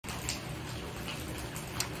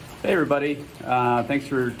Hey everybody, thanks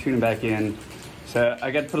for tuning back in. So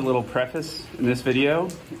I got to put a little preface in this video,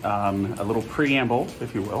 a little preamble,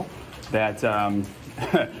 if you will, that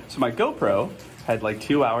so my GoPro had like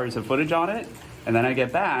 2 hours of footage on it, and then I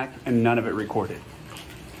get back and none of it recorded.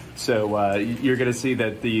 So you're gonna see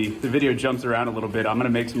that the video jumps around a little bit. I'm gonna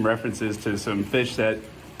make some references to some fish that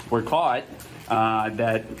were caught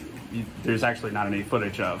that there's actually not any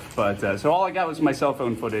footage of. But so all I got was my cell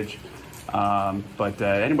phone footage.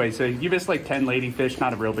 Anyway, so you missed like 10 ladyfish,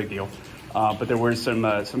 not a real big deal. But there were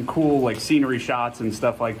some cool like scenery shots and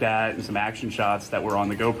stuff like that, and some action shots that were on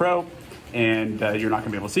the GoPro, and you're not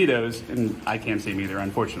gonna be able to see those, and I can't see them either,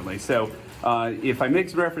 unfortunately. So if I make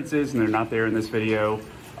some references and they're not there in this video,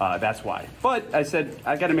 that's why. But I said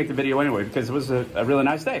I gotta make the video anyway because it was a really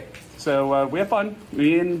nice day. So we have fun,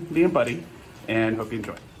 me and Buddy, and hope you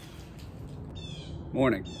enjoy.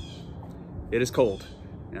 Morning. It is cold.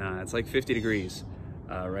 It's like 50 degrees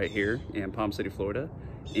right here in Palm City, Florida.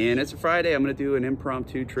 And it's a Friday. I'm gonna do an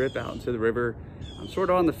impromptu trip out into the river. I'm sort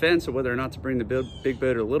of on the fence of whether or not to bring the big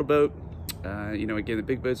boat or the little boat. You know, again, the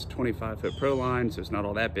big boat's a 25-foot pro line, so it's not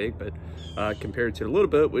all that big, but compared to the little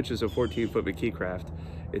boat, which is a 14-foot McKee craft,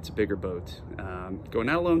 it's a bigger boat. Going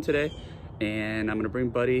out alone today, and I'm gonna bring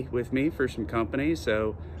Buddy with me for some company.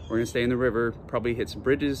 So we're gonna stay in the river, probably hit some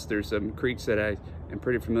bridges. There's some creeks that I am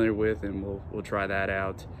pretty familiar with, and we'll try that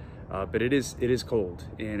out. But it is cold,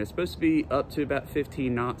 and it's supposed to be up to about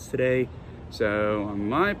 15 knots today. So I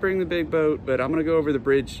might bring the big boat, but I'm gonna go over the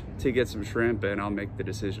bridge to get some shrimp, and I'll make the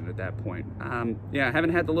decision at that point. Yeah, I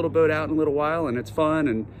haven't had the little boat out in a little while, and it's fun.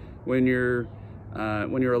 And when you're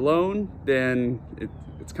alone, then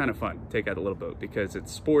it's kind of fun to take out a little boat because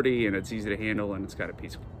it's sporty and it's easy to handle and it's got a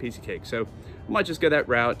piece of cake. So I might just go that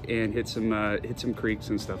route and hit some creeks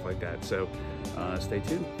and stuff like that. So stay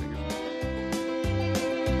tuned.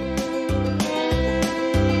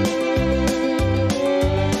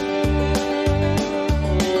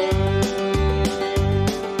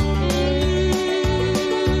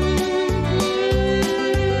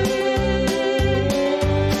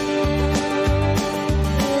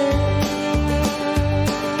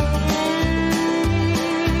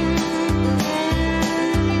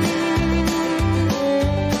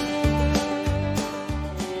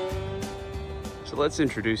 Let's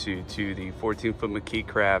introduce you to the 14-foot McKee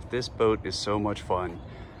craft. This boat is so much fun.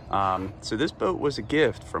 So this boat was a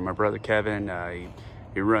gift from my brother Kevin.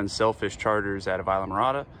 He runs Sailfish charters out of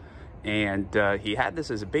Islamorada, and he had this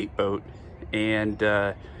as a bait boat, and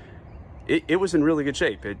it was in really good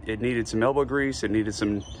shape. It needed some elbow grease, it needed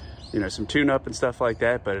some, some tune-up and stuff like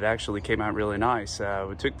that, but it actually came out really nice.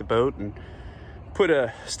 We took the boat and put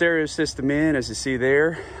a stereo system in, as you see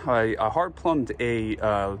there. I hard plumbed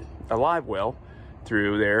a live well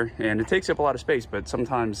through there, and it takes up a lot of space, but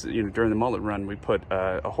sometimes during the mullet run we put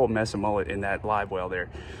a whole mess of mullet in that live well there.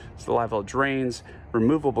 So the live well drains,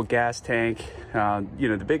 removable gas tank.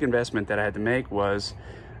 The big investment that I had to make was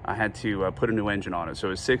I had to put a new engine on it. So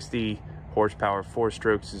it was 60 horsepower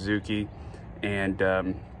 4-stroke Suzuki, and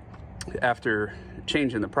after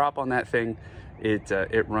changing the prop on that thing,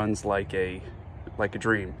 it runs like a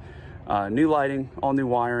dream. New lighting, all new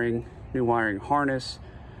wiring harness,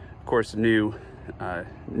 of course new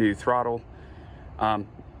throttle, and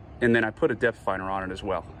then I put a depth finder on it as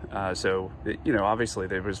well. So obviously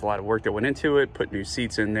there was a lot of work that went into it. Put new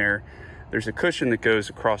seats in there. There's a cushion that goes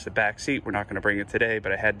across the back seat. We're not going to bring it today,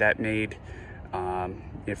 but I had that made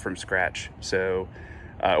from scratch, so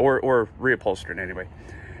or reupholstered anyway.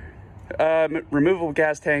 Removable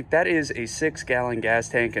gas tank. That is a 6-gallon gas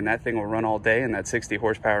tank, and that thing will run all day in that 60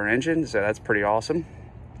 horsepower engine, so that's pretty awesome.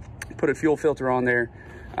 Put a fuel filter on there.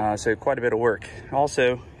 So quite a bit of work.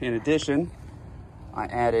 Also, in addition, I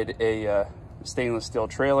added a stainless steel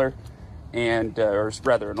trailer, and or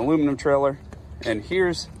rather an aluminum trailer. And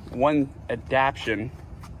here's one adaptation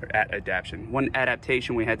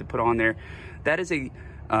we had to put on there. That is a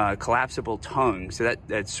collapsible tongue. So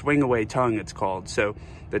that swing away tongue, it's called. So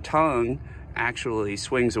the tongue actually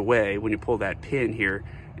swings away when you pull that pin here.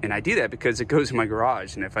 And I do that because it goes in my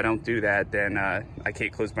garage, and if I don't do that, then I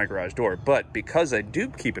can't close my garage door. But because I do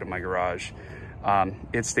keep it in my garage,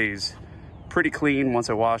 it stays pretty clean. Once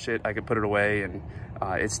I wash it, I can put it away, and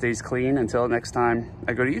it stays clean until next time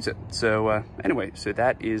I go to use it. So anyway, so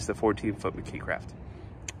that is the 14-foot McKee craft.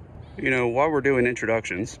 While we're doing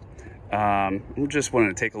introductions, we just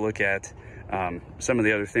wanted to take a look at some of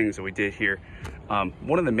the other things that we did here.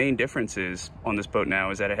 One of the main differences on this boat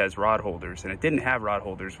now is that it has rod holders, and it didn't have rod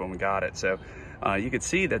holders when we got it. So you could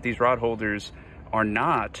see that these rod holders are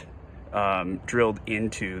not drilled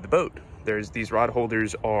into the boat. These rod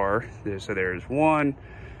holders are, so there's 1,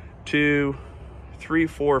 2, 3,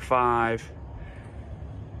 4, 5,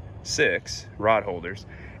 6 rod holders,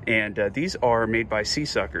 and these are made by Sea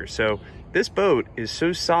Sucker. So this boat is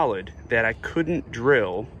so solid that I couldn't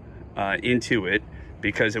drill into it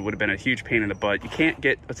because it would have been a huge pain in the butt. You can't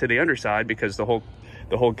get to the underside because the whole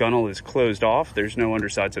gunnel is closed off. There's no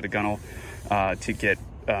underside to the gunnel to get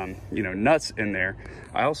you know, nuts in there.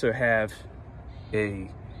 I also have a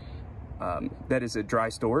that is a dry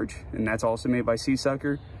storage, and that's also made by Sea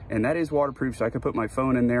Sucker, and that is waterproof, so I could put my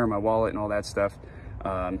phone in there, my wallet, and all that stuff.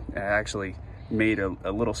 I actually made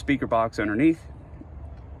a little speaker box underneath,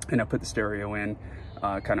 and I put the stereo in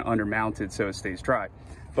kind of under mounted so it stays dry.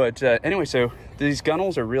 But anyway, so these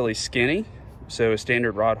gunnels are really skinny, so a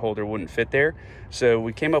standard rod holder wouldn't fit there. So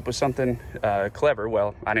we came up with something clever.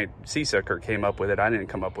 Well, Sea Sucker came up with it, I didn't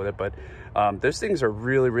come up with it, but those things are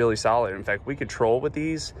really, really solid. In fact, we could troll with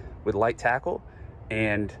these with light tackle,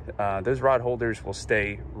 and those rod holders will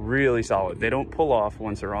stay really solid. They don't pull off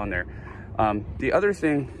once they're on there. The other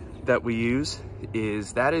thing that we use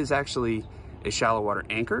is actually a shallow water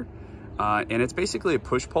anchor. And it's basically a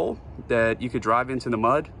push pole that you could drive into the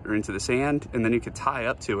mud or into the sand, and then you could tie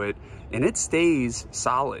up to it, and it stays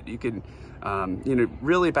solid. You can, you know,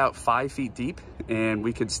 really about 5 feet deep, and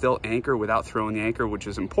we could still anchor without throwing the anchor, which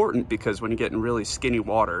is important because when you get in really skinny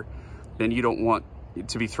water, then you don't want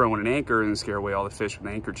to be throwing an anchor and scare away all the fish with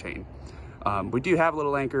an anchor chain. We do have a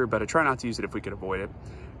little anchor, but I try not to use it if we could avoid it.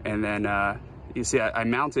 And then you see, I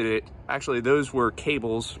mounted it. Actually, those were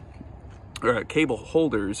cables, or cable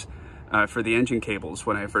holders for the engine cables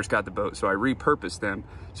when I first got the boat. So I repurposed them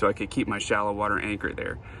so I could keep my shallow water anchor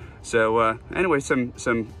there. So anyway, some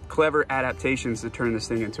clever adaptations to turn this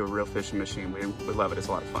thing into a real fishing machine. We love it, it's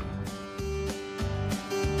a lot of fun.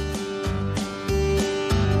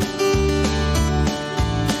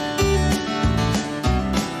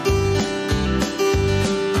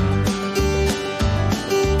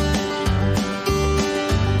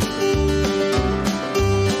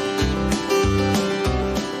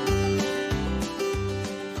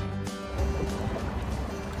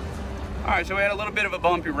 Alright, so we had a little bit of a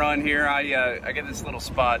bumpy run here. I get this little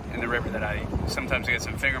spot in the river that sometimes I get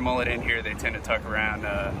some finger mullet in here. They tend to tuck around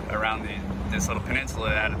this little peninsula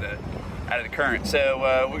out of the current. So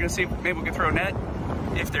we're gonna see if maybe we can throw a net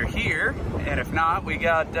if they're here, and if not, we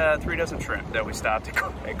got 3 dozen shrimp that we stopped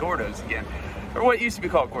at Gordo's again, or what used to be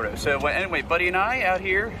called Gordo's. So anyway, Buddy and I out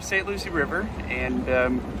here, St. Lucie River,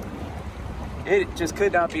 and it just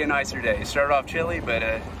could not be a nicer day. It started off chilly, but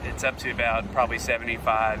it's up to about probably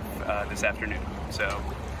 75 this afternoon. So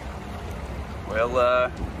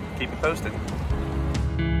we'll keep you posted.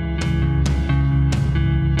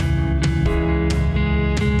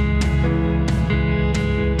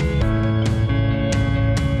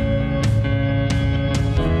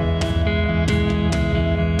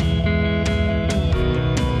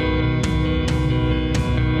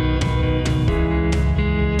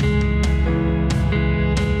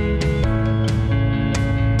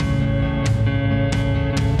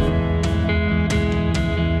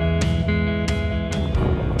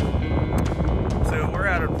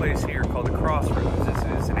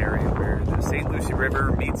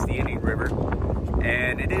 River meets the Indian River,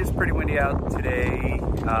 and it is pretty windy out today.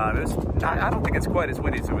 I don't think it's quite as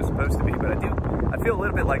windy as it was supposed to be, but I feel a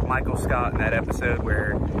little bit like Michael Scott in that episode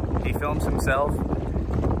where he films himself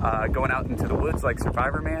going out into the woods like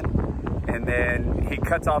Survivor Man, and then he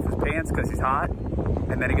cuts off his pants because he's hot,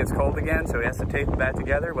 and then it gets cold again, so he has to tape them back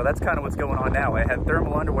together. Well, that's kind of what's going on now. I had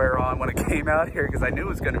thermal underwear on when I came out here because I knew it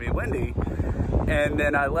was going to be windy, and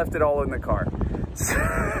then I left it all in the car. So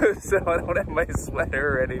I don't have my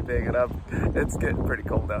sweater or anything, and it's getting pretty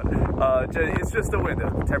cold out. It's just the wind, the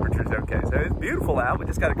temperature's okay. So it's beautiful out. We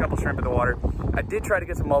just got a couple shrimp in the water. I did try to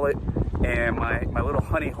get some mullet, and my little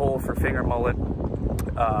honey hole for finger mullet,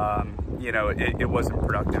 you know, it wasn't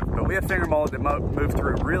productive. But we have finger mullet that moved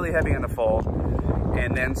through really heavy in the fall,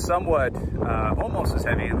 and then somewhat almost as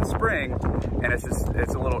heavy in the spring, and it's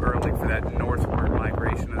a little early for that northward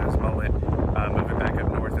migration of this mullet, moving back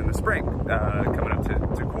up north in the spring, coming up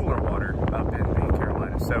to cooler water up in the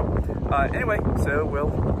Carolinas. So anyway, so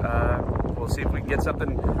we'll see if we can get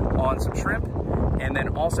something on some shrimp. And then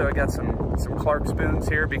also I got some Clark spoons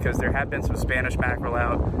here because there have been some Spanish mackerel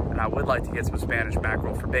out, and I would like to get some Spanish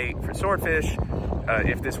mackerel for bait for swordfish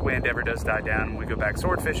if this wind ever does die down and we go back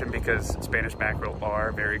sword fishing, because Spanish mackerel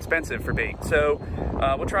are very expensive for bait. So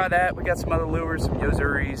we'll try that. We got some other lures, some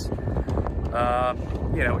yozuris,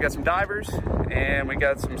 you know, we got some divers, and we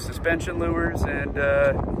got some suspension lures, and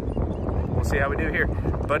we'll see how we do here.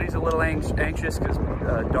 Buddy's a little anxious because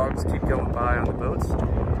dogs keep going by on the boats,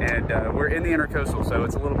 and we're in the intercoastal, so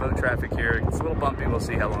it's a little boat traffic here. It's a little bumpy. We'll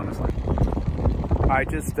see how long this lasts. I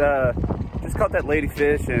just caught that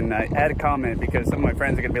ladyfish, and I had a comment because some of my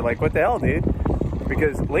friends are gonna be like, what the hell, dude?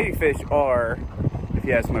 Because ladyfish are, if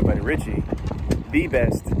you ask my buddy Richie, the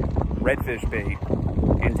best redfish bait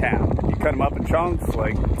in town. You cut them up in chunks,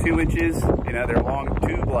 like 2 inches, you know, they're long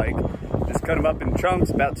tube, like, just cut them up in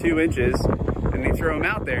chunks about 2 inches, and they throw them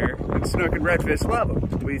out there, and snook and redfish love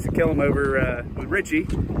them. We used to kill them over with Richie,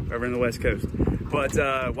 over in the West Coast. But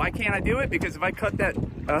why can't I do it? Because if I cut that,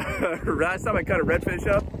 last time I cut a redfish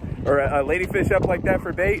up, or a ladyfish up like that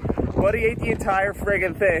for bait, buddy ate the entire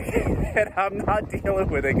friggin' thing, and I'm not dealing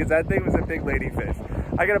with it, because that thing was a big ladyfish.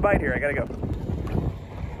 I got a bite here, I gotta go.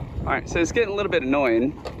 All right, so it's getting a little bit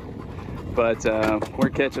annoying, but we're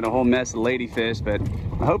catching a whole mess of ladyfish, but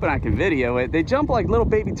I'm hoping I can video it. They jump like little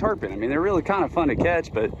baby tarpon. I mean, they're really kind of fun to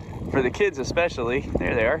catch, but for the kids especially,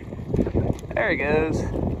 there they are. There he goes.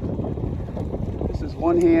 This is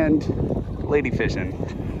one-hand lady fishing.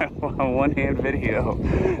 One-hand video.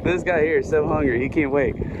 This guy here is so hungry, he can't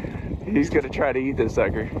wait. He's gonna try to eat this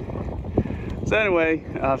sucker. So anyway,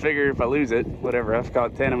 I figure if I lose it, whatever, I've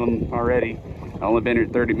caught 10 of them already. I've only been here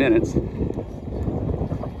 30 minutes.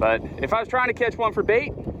 But if I was trying to catch one for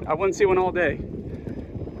bait, I wouldn't see one all day.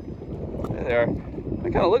 There they are. They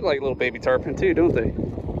kind of look like little baby tarpon too, don't they?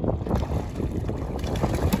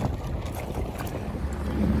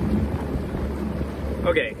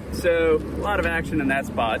 Okay, so a lot of action in that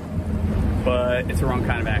spot, but it's the wrong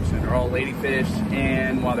kind of action. They're all ladyfish,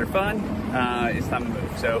 and while they're fun, it's time to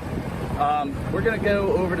move. So we're gonna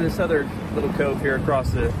go over to this other little cove here across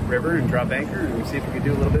the river and drop anchor and see if we can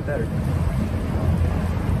do a little bit better.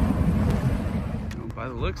 By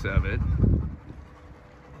the looks of it,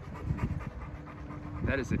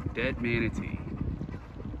 that is a dead manatee.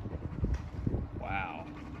 Wow.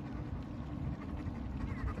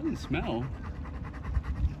 Doesn't smell.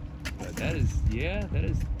 But that is, yeah, that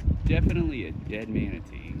is definitely a dead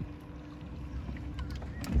manatee.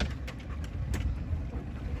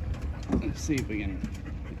 Let's see if we can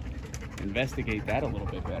investigate that a little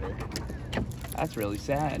bit better. That's really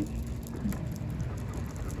sad.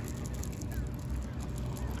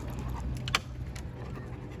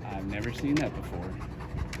 I've never seen that before.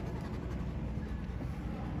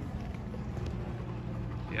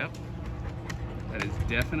 Yep, that is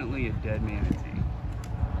definitely a dead manatee.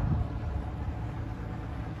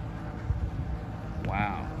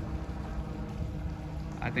 Wow.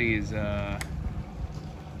 I think he's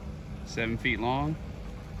 7 feet long.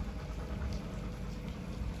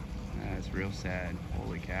 That's real sad.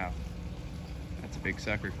 Holy cow. That's a big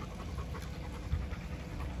sucker.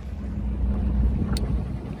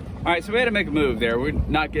 All right, so we had to make a move there. We're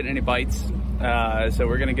not getting any bites. So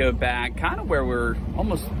we're gonna go back kind of where we're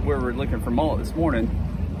looking for mullet this morning.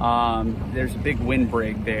 There's a big wind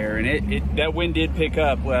break there, and that wind did pick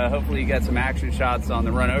up. Hopefully you got some action shots on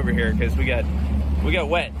the run over here, because we got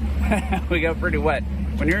wet. We got pretty wet.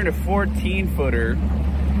 When you're in a 14-footer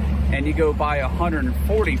and you go by a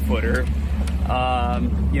 140-footer,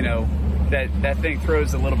 you know, that thing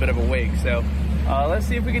throws a little bit of a wake. So let's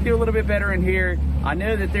see if we can do a little bit better in here. I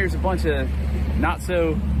know that there's a bunch of not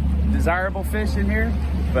so desirable fish in here,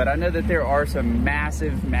 but I know that there are some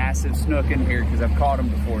massive, massive snook in here because I've caught them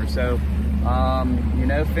before. So, you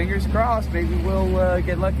know, fingers crossed, maybe we'll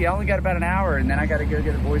get lucky. I only got about an hour, and then I got to go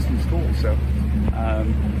get the boys from school. So,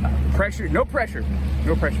 pressure, no pressure,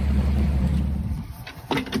 no pressure.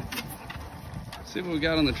 Let's see what we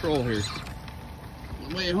got on the troll here. On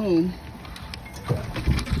the way home.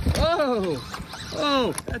 Oh,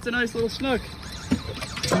 oh, that's a nice little snook.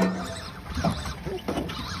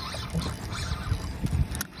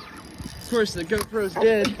 Of course, the GoPro's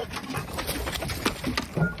dead.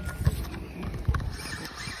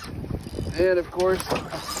 And of course,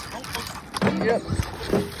 yep,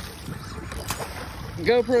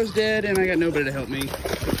 GoPro's dead, and I got nobody to help me.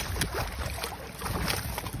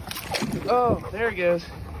 Oh, there he goes.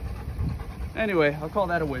 Anyway, I'll call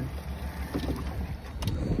that a win.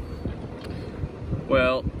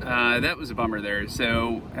 Well, that was a bummer there.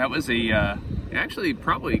 So that was a actually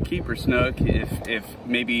probably a keeper snook, if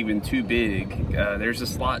maybe even too big. There's a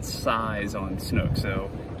slot size on snook, so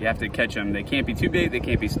you have to catch them. They can't be too big, they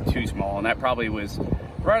can't be too small, and that probably was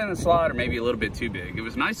right in the slot, or maybe a little bit too big. It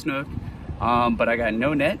was a nice snook, but I got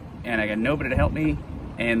no net, and I got nobody to help me,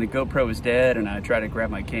 and the GoPro was dead, and I tried to grab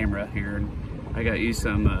my camera here, and I got you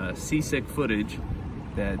some seasick footage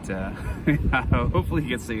that hopefully you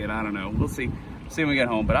can see it. I don't know, we'll see when we get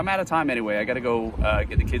home, but I'm out of time anyway. I gotta go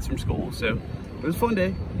get the kids from school. So it was a fun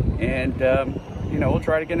day, and you know, we'll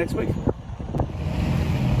try it again next week.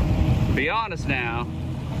 Be honest now,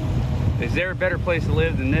 is there a better place to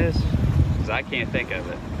live than this? Because I can't think of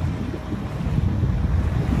it.